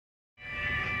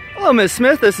Hello, Ms.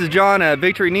 Smith. This is John at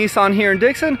Victory Nissan here in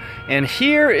Dixon, and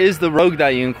here is the Rogue that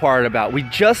you inquired about. We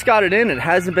just got it in. It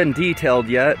hasn't been detailed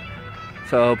yet,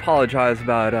 so apologize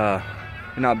about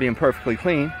it not being perfectly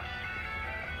clean.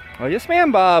 Well, yes,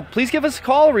 ma'am. Please give us a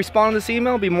call, respond to this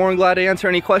email. Be more than glad to answer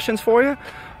any questions for you,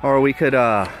 or we could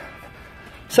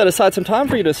set aside some time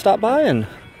for you to stop by and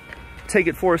take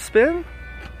it for a spin.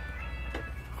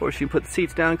 Of course, you put the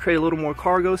seats down, create a little more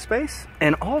cargo space.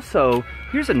 And also,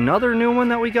 here's another new one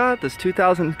that we got, this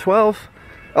 2012.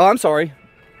 Oh, I'm sorry.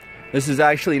 This is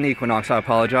actually an Equinox, I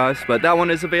apologize. But that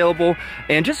one is available.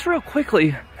 And just real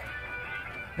quickly,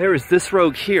 there is this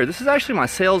Rogue here. This is actually my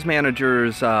sales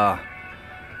manager's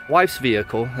wife's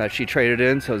vehicle that she traded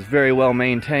in, so it's very well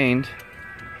maintained.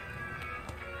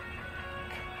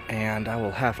 And I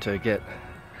will have to get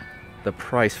the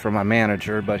price for my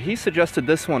manager, but he suggested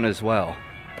this one as well.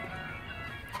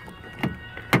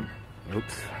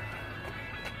 Oops.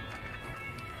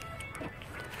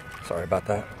 Sorry about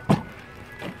that.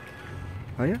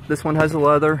 Oh yeah, this one has the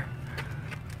leather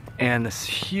and this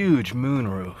huge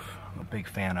moonroof. I'm a big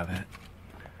fan of it.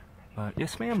 But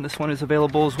yes, ma'am, this one is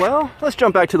available as well. Let's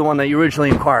jump back to the one that you originally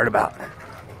inquired about.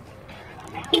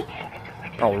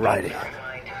 Alrighty.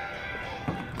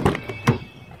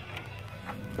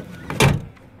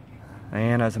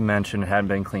 And as I mentioned, it hadn't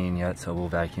been cleaned yet, so we'll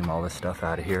vacuum all this stuff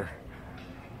out of here.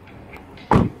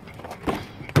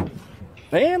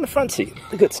 And the front seat,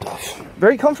 the good stuff.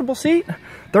 Very comfortable seat.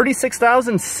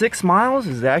 36,006 miles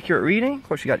is the accurate reading. Of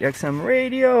course, you got the XM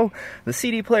radio, the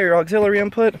CD player, auxiliary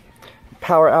input.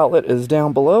 Power outlet is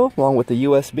down below, along with the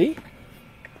USB.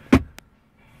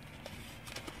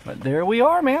 But there we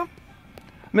are, ma'am.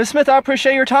 Ms. Smith, I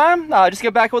appreciate your time. Just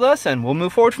get back with us and we'll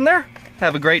move forward from there.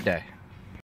 Have a great day.